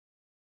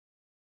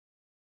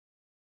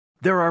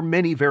There are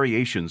many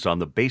variations on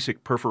the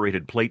basic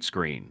perforated plate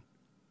screen.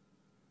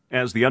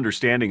 As the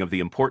understanding of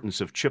the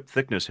importance of chip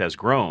thickness has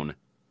grown,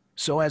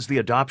 so has the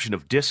adoption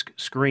of disc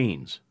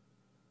screens.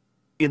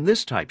 In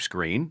this type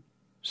screen,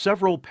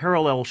 several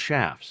parallel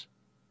shafts,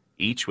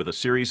 each with a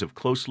series of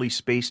closely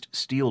spaced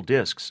steel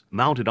discs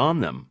mounted on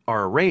them,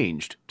 are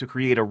arranged to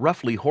create a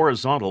roughly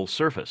horizontal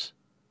surface.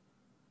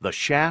 The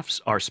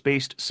shafts are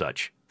spaced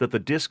such that the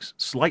discs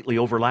slightly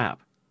overlap.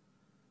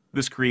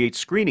 This creates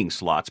screening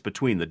slots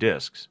between the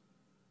discs.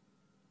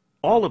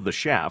 All of the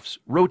shafts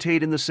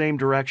rotate in the same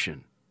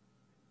direction.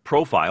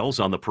 Profiles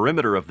on the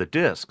perimeter of the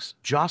discs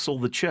jostle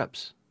the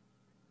chips.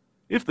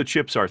 If the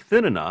chips are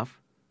thin enough,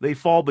 they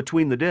fall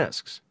between the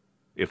discs.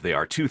 If they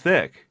are too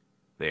thick,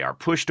 they are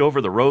pushed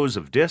over the rows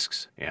of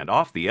discs and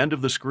off the end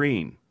of the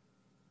screen.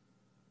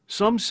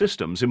 Some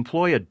systems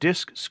employ a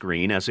disc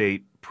screen as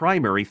a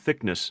primary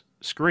thickness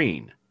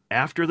screen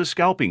after the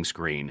scalping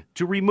screen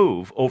to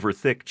remove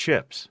over-thick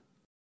chips.